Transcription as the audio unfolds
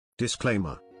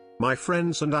Disclaimer. My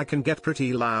friends and I can get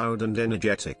pretty loud and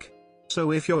energetic.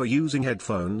 So if you're using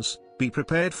headphones, be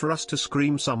prepared for us to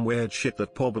scream some weird shit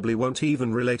that probably won't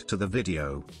even relate to the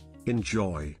video.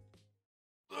 Enjoy.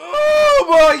 Oh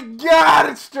my god,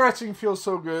 it's stretching feels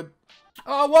so good.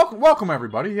 Welcome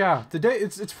everybody. Yeah, today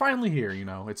it's finally here, you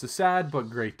know. It's a sad but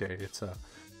great day. It's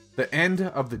the end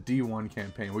of the D1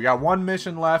 campaign. We got one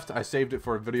mission left. I saved it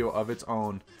for a video of its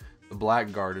own. The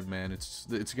Blackguarded, man.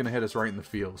 It's gonna hit us right in the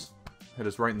feels.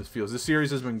 This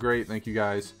series has been great. Thank you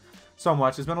guys so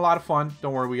much. It's been a lot of fun.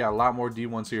 Don't worry, we got a lot more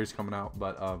D1 series coming out.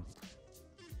 But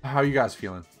how are you guys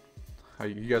feeling?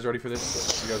 You guys ready for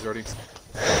this? You guys ready?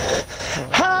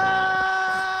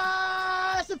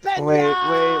 Wait.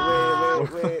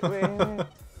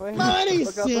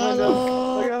 Mauricio!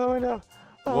 Look out the window.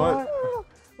 What?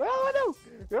 Look out the window.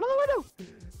 Go to the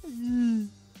window.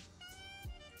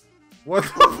 What the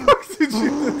fuck did you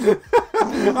do?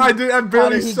 I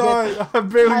barely saw it. How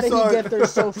did he get there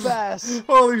so fast?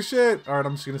 Holy shit. Alright,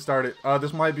 I'm just gonna start it.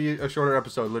 This might be a shorter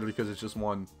episode, literally, because it's just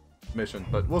one mission.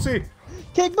 But we'll see.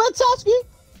 Kick Buttowski!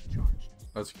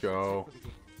 Let's go.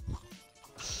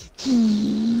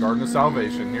 Garden of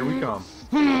Salvation, here we come.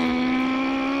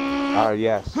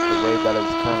 Yes, the raid that is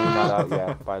currently not out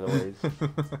yet, by the way.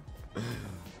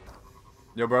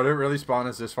 Yo, bro, did it really spawn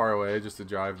us this far away just to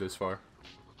drive this far?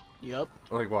 Yep.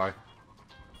 Like, why?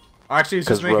 Actually, it's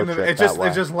just making the, it's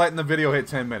just letting the video hit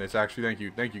 10 minutes. Actually, thank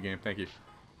you, game, thank you.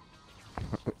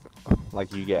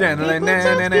 Like you get.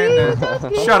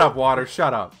 Shut up, Water,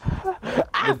 shut up.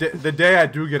 The day I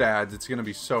do get ads, it's gonna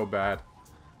be so bad.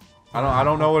 I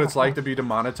don't know what it's like to be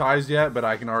demonetized yet, but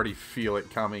I can already feel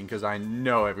it coming because I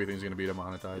know everything's gonna be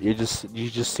demonetized. You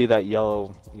just see that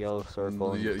yellow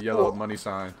circle. Yellow money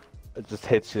sign. It just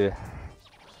hits you.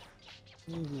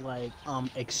 Like,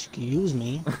 excuse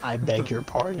me, I beg your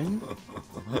pardon.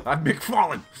 I'm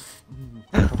McFallen.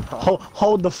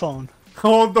 Hold the phone.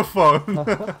 Hold the phone.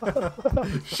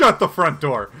 Shut the front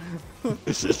door.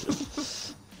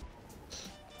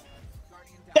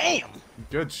 Damn!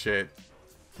 Good shit.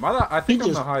 I think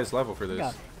I'm the highest level for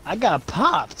this. I got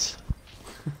popped.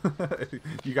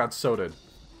 You got sodaed.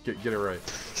 Get it right.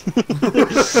 That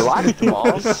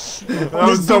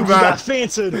was so bad. Got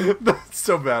fancied. That's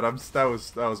so bad. That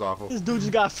was awful. This dude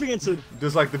just got fancied.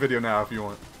 Dislike the video now if you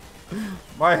want.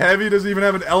 My heavy doesn't even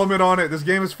have an element on it. This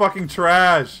game is fucking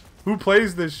trash. Who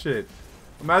plays this shit?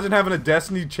 Imagine having a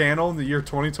Destiny channel in the year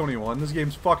 2021. This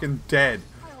game's fucking dead.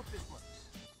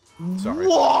 Sorry.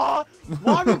 What?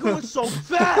 Why are we going so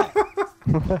fast?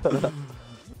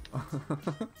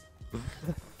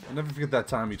 I'll never forget that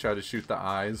time you tried to shoot the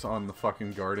eyes on the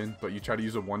fucking garden, but you tried to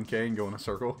use a 1K and go in a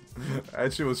circle.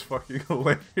 That shit was fucking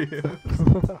hilarious.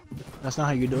 That's not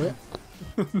how you do it?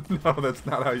 No, that's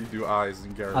not how you do eyes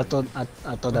in garden.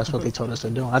 I thought that's what they told us to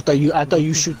do. I thought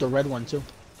you shoot the red one too.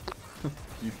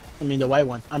 I mean the white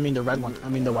one. I mean the red one. I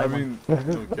mean the white one.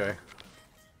 Okay.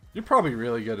 You're probably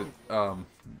really good at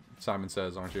Simon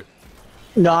Says, aren't you?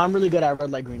 No, I'm really good at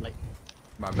red light, green light.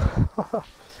 My bad.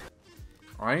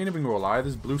 I ain't even gonna lie,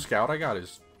 this blue scout I got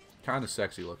is kind of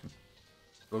sexy looking.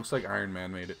 It looks like Iron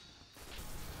Man made it.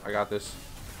 I got this.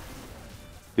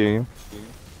 Got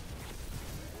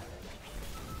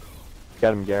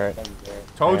him, Garrett.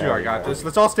 Told you I got this.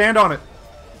 Let's all stand on it.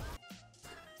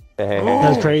 Hey. Oh,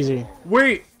 that's crazy.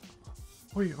 Wait,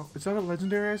 is that a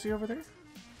legendary I see over there?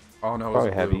 Oh no, it was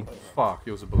probably blue. heavy. Fuck,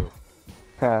 it was a blue.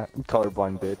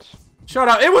 Colorblind bitch. Shut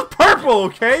up. It was purple,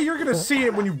 okay? You're gonna see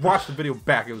it when you watch the video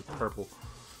back. It was purple.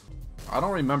 I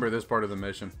don't remember this part of the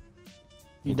mission.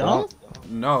 You don't?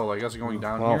 No, like us going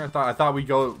down here. I thought we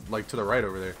go like to the right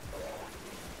over there.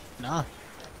 Nah.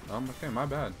 Okay, my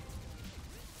bad.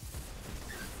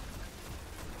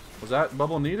 Was that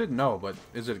bubble needed? No, but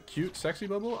is it a cute, sexy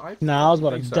bubble? Nah, I was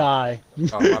about to die.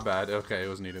 Oh, my bad. Okay, it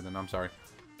was needed then. I'm sorry.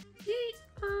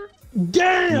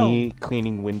 Damn! Me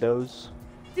cleaning windows.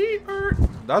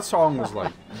 That song was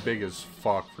like big as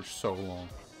fuck for so long.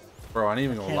 Bro, I ain't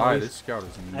even gonna lie, this scout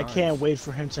is nice. I can't wait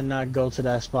for him to not go to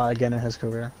that spot again in his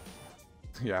career.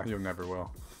 Yeah, you never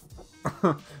will.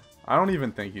 I don't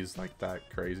even think he's like that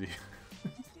crazy.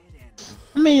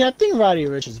 I mean, I think Roddy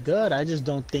Ricch is good. I just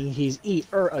don't think he's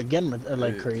again with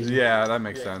like crazy. Yeah, that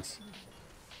makes sense.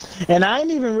 And I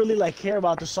didn't even really like care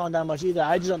about the song that much either.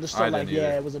 I just understood like,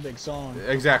 yeah, it was a big song.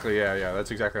 Exactly, yeah,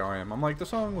 that's exactly how I am. I'm like, the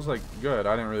song was like good.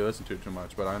 I didn't really listen to it too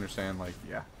much, but I understand like,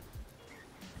 yeah.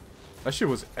 That shit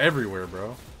was everywhere,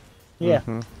 bro. Yeah.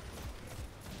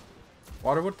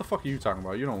 Water, what the fuck are you talking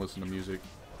about? You don't listen to music.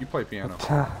 You play piano.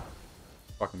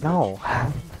 Fucking bitch. No.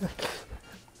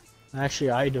 Actually,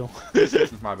 I do.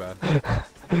 My bad.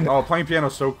 Oh, playing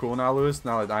piano's so cool now, Lewis.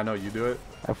 Now that I know you do it.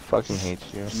 I fucking hate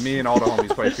you. Me and all the homies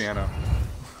play piano.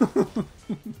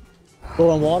 But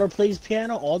when Water plays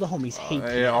piano, all the homies hate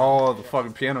piano. Yeah, all the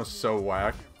fucking piano's so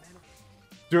whack.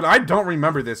 Dude, I don't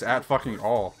remember this at fucking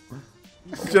all.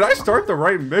 Did I start the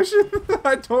right mission?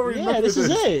 I don't remember Yeah, this is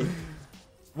it.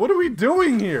 What are we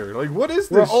doing here? Like, what is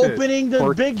We're this shit? opening the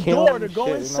We're big killing door to go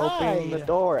shit and inside. opening the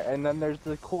door, and then there's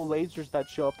the cool lasers that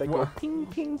show up that go What? ping,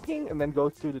 ping, ping, and then go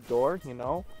through the door, you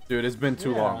know? Dude, it's been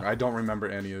too Yeah. long. I don't remember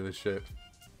any of this shit.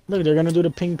 Look, they're gonna do the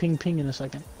ping, ping, ping in a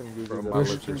second. Bro, my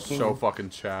lips are so fucking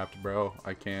chapped, bro.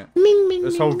 I can't. Ming, ming,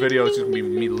 This ming, whole ming, video is ming, just me,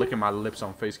 ming, me ming. licking my lips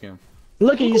on facecam.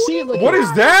 Look, you see it? Look What at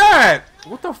is that?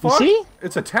 What the fuck? see?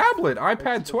 It's a tablet,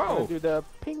 iPad Do 12. the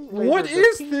ping What laser, the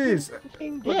is ping, this?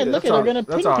 ping, ping, Yeah, at look this. at they're gonna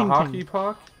That's ping, a ping, hockey ping.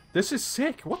 puck. This is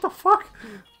sick. What the fuck?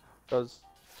 Goes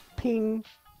ping.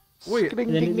 Wait, Ding,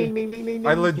 And then ding, you- ding, ding, ding, ding,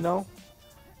 I ding, leg- you know?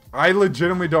 I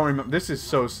legitimately don't remember. This is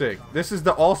so sick. This is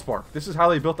the Allspark. This is how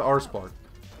they built the Allspark.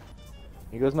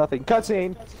 He goes nothing.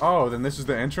 Cutscene. Oh, then this is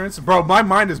the entrance? Bro, my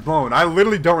mind is blown. I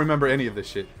literally don't remember any of this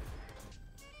shit.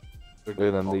 Look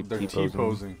at them, They're T-posing.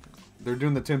 T-posing. They're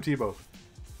doing the Tim Tebow.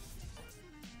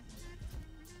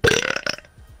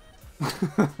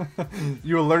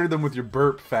 You alerted them with your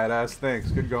burp, fat ass. Thanks.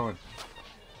 Good going.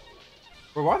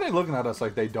 Bro, why are they looking at us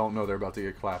like they don't know they're about to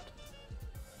get clapped?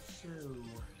 So,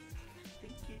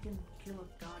 think you can kill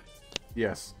a god?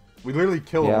 Yes. We literally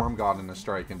kill a Yeah. worm god in a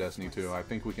strike in Destiny 2. I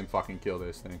think we can fucking kill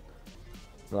this thing.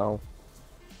 No.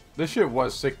 This shit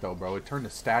was sick though, bro. It turned the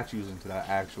statues into that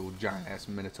actual giant ass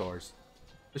minotaurs.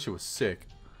 This shit was sick.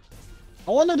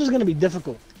 I wonder if this is gonna be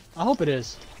difficult. I hope it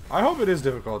is. I hope it is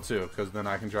difficult too, because then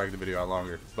I can drag the video out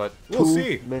longer. But we'll 2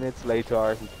 see. minutes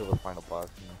later, he killed the final boss.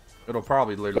 You know? It'll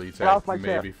probably literally take off my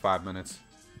maybe 5 minutes.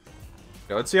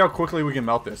 Yeah, let's see how quickly we can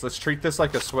melt this. Let's treat this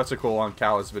like a Sweaticle on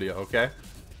Callus video, okay?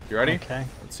 You ready? Okay.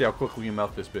 Let's see how quickly we can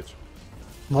melt this bitch.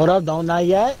 Hold up, don't not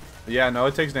yet. Yeah, no,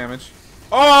 it takes damage.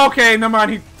 Oh, okay, never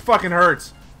mind. He fucking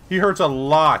hurts. He hurts a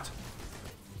lot.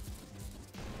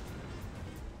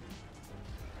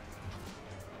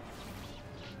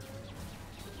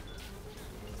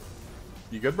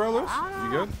 You good, bro, Lewis? You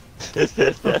good?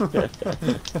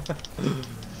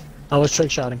 I was trick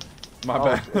shotting. My Oh,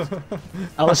 bad.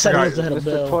 I was setting Right, up to hit a Mr.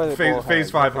 bill. Toilet Bowl Phase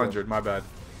had- 500, my bad.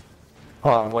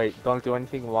 Hold on, wait. Don't do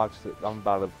anything. Watch it. I'm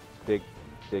about to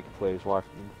dig plays. Watch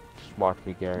me. Just watch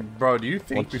me, Garrett. Bro, do you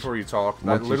think Once- before you talk? That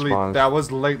once he literally, spawns. that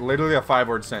was literally a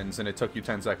 5-word sentence, and it took you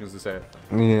 10 seconds to say it.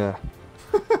 Yeah.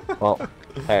 Well,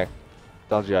 hey.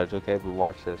 Don't judge, okay? But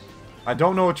watch this. I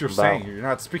don't know what you're Bro. saying. You're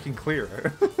not speaking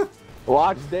clear.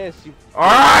 Watch this. You...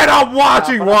 Alright, I'm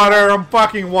watching, Water! I'm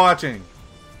fucking watching!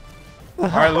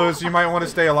 Alright, Lewis, you might want to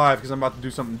stay alive, because I'm about to do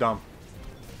something dumb.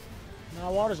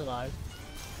 No, Water's alive.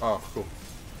 Oh, cool.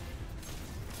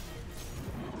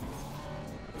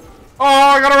 Oh,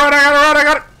 I gotta run, I gotta run, I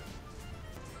gotta...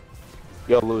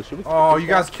 Yo, Lewis, should we Oh, keep you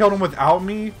this guys killed him without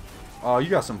me? Oh, you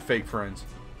got some fake friends.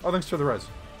 Oh, thanks for the res.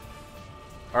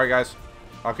 Alright, guys.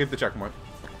 I'll keep the checkpoint.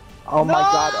 Oh my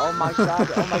god, oh my god,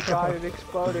 oh my god, it's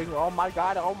exploding. Oh my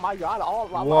god, oh my god, oh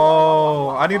la, la, la, la, Whoa,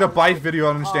 la, I need a la, bite video to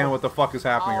understand Oh. what the fuck is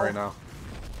happening Oh. right now.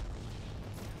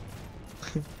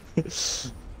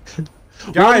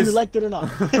 Whether Guys! you liked it or not.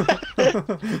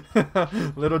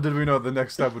 Little did we know the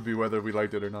next step would be whether we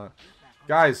liked it or not.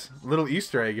 Guys, little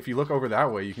Easter egg, if you look over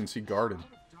that way, you can see Garden.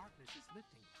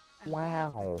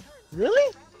 Wow.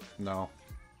 Really? No.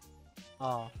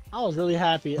 Oh, I was really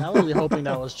happy. I was really hoping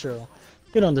that was true.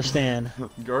 You don't understand.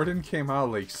 Garden came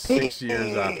out like 6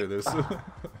 years after this.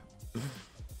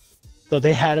 So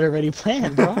they had it already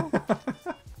planned, bro.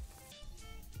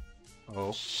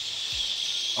 Oh.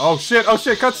 Oh shit,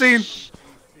 cutscene!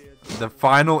 The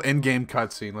final in-game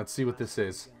cutscene. Let's see what this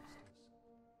is.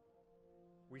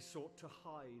 We sought to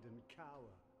hide and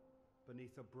cower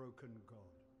beneath a broken god.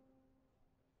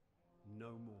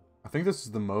 No more. I think this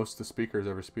is the most the speakers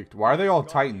ever speak. Why are they all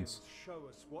Titans? Show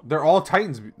us what They're all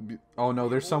Titans. Oh no,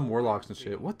 there's some Warlocks and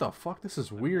shit. What the fuck? This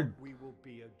is weird. we will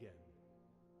be again.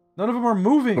 None of them are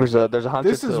moving. There's a hunter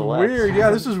This to is the left. weird. Yeah,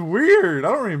 this is weird.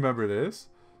 I don't remember this.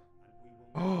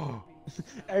 Oh.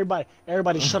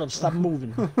 Everybody shut up, stop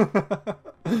moving.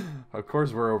 Of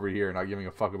course we're over here not giving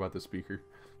a fuck about the speaker.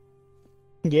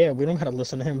 Yeah, we don't gotta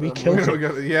listen to him. We We killed don't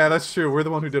him. get- yeah, that's true. We're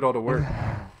the one who did all the work.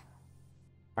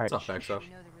 Alright. What's up, Exo?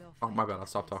 Oh, my bad. I'll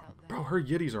stop talking. Bro, her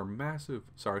Yiddies are massive.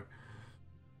 Sorry.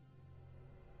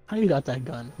 How you got that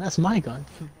gun? That's my gun.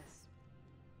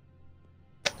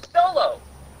 Solo.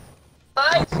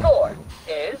 High score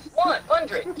is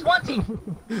 120.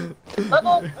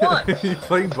 Level 1. You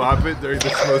playing Bobbit during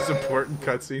this most important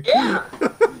cutscene? Yeah.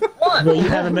 1. Well, you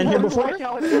haven't been here before?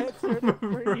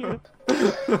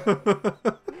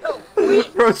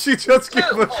 Bro, she just gave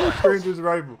us a stranger's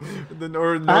rifle.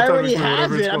 Or no I time already machine,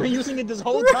 have whatever it's it. I've called. been using it this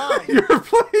whole time. You're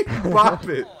playing Bop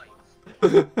It.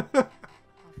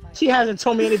 She hasn't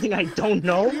told me anything I don't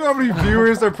know. You know how many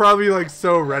viewers are probably like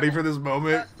so ready for this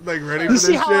moment? Like ready for You this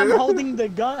see how shit? I'm holding the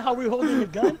gun? How we're holding the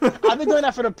gun? I've been doing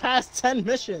that for the past 10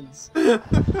 missions.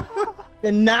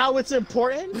 And now it's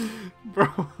important? Bro.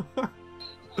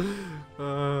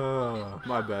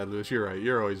 My bad, Lewis. You're right.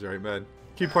 You're always right, man.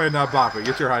 Keep playing that Bop It.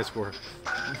 Get your high score.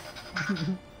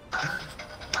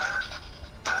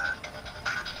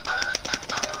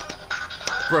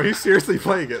 Bro, he's seriously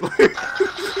playing it.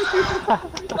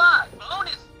 5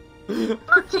 bonus.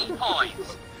 13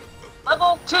 points.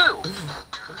 Level 2.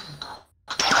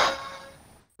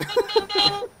 Ding, ding,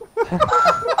 ding.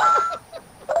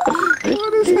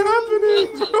 What is happening?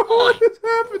 Bro, what is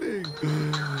happening?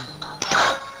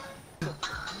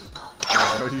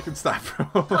 Oh, you can stop, bro.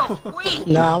 Oh, sweet.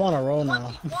 Nah, I'm on a roll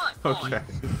now. 21 Okay.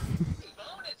 points.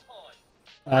 Bonus points.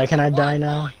 Alright, can I die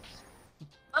now?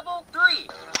 Level 3.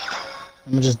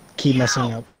 I'm gonna just keep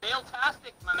messing up.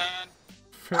 Failtastic, my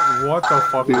man. What the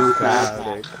fuck is that?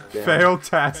 Fantastic. Yeah.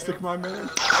 Failtastic, my man.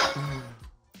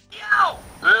 Yow!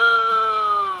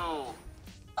 Boo!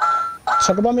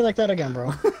 Talk about me like that again,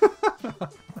 bro.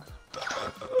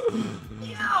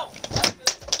 Yow!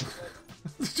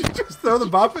 Did you just throw the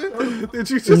Bop It? Did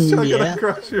you just chuck it Yeah.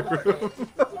 across your room?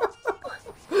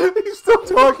 He's still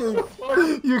talking.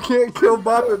 You can't kill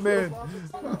Bop It, man.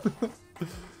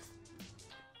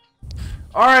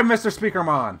 Alright, Mr.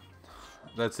 Speakerman.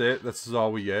 That's it. This is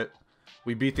all we get.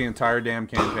 We beat the entire damn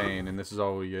campaign, and this is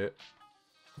all we get.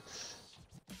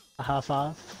 A high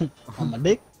five on my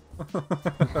dick.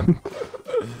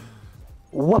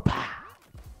 Whoopah.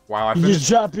 Wow, I You finished. just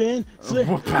drop in, flip,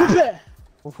 Whoop-ah.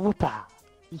 Whoopah.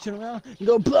 you turn around, you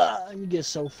go blah, and you get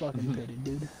so fucking petty,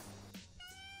 dude.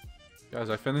 Guys,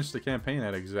 I finished the campaign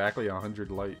at exactly 100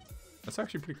 light. That's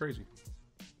actually pretty crazy.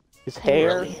 His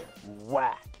hair, Really?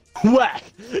 whack. Whack!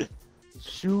 His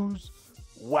shoes,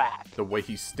 whack. The way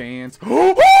he stands. Guys!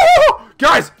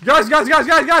 Guys!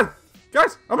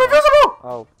 I'm invisible!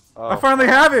 Oh, I finally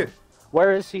have it!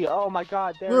 Where is he? Oh my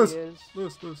God, there Lewis, he is.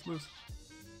 Lewis.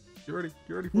 You ready?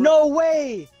 You ready for No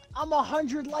way! I'm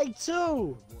 100 light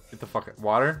too! it? Get the fuck out.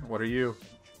 Water? What are you?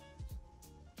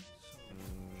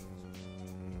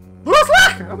 Lewis,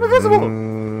 look! I'm invisible!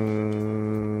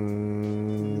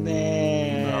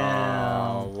 Man.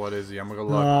 Oh, what is he? I'm gonna go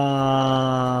look.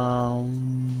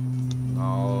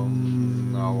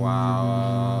 Oh,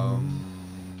 wow.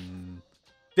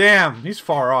 Damn, he's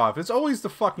far off. It's always the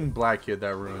fucking black kid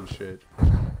that ruins shit.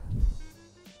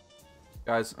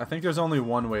 Guys, I think there's only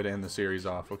one way to end the series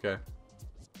off, okay?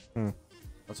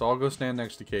 Let's all go stand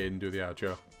next to Cade and do the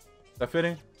outro. Is that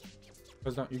fitting?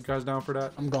 You guys down for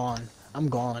that? I'm gone. I'm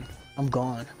gone. I'm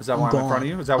gone. Is that why I'm in front of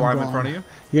you? Is that why I'm in front of you?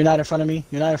 You're not in front of me.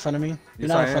 You're not in front of me. You're Yes,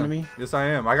 not I in front am. of me. Yes, I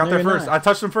am. I got No, there you're first. not. I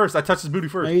touched him first. I touched his booty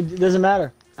first. No, it doesn't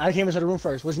matter. I came into the room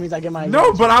first, which means I get my.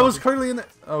 No, but I was clearly in the.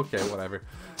 Okay, whatever.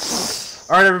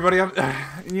 All right, everybody.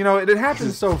 You know, it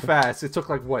happened so fast. It took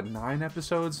like what 9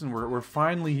 episodes, and we're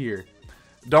finally here.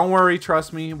 Don't worry,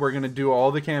 trust me. We're gonna do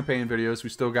all the campaign videos. We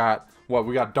still got what?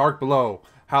 We got Dark Below,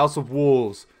 House of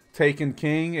Wolves, Taken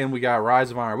King, and we got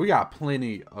Rise of Iron. We got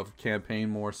plenty of campaign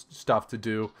more stuff to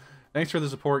do. Thanks for the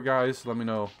support, guys. Let me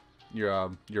know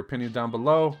your opinion down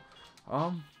below.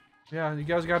 Yeah, you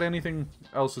guys got anything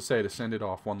else to say to send it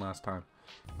off one last time?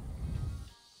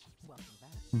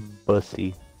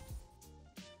 Pussy.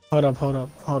 Hold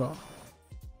up.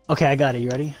 Okay, I got it. You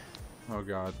ready? Oh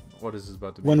God, what is this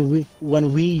about to be?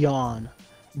 When we yawn,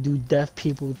 do deaf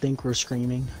people think we're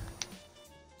screaming?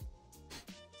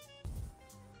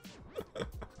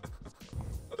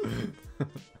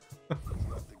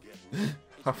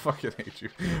 I fucking hate you.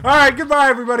 All right, goodbye,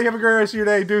 everybody. Have a great rest of your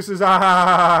day. Deuces.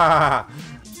 Ah.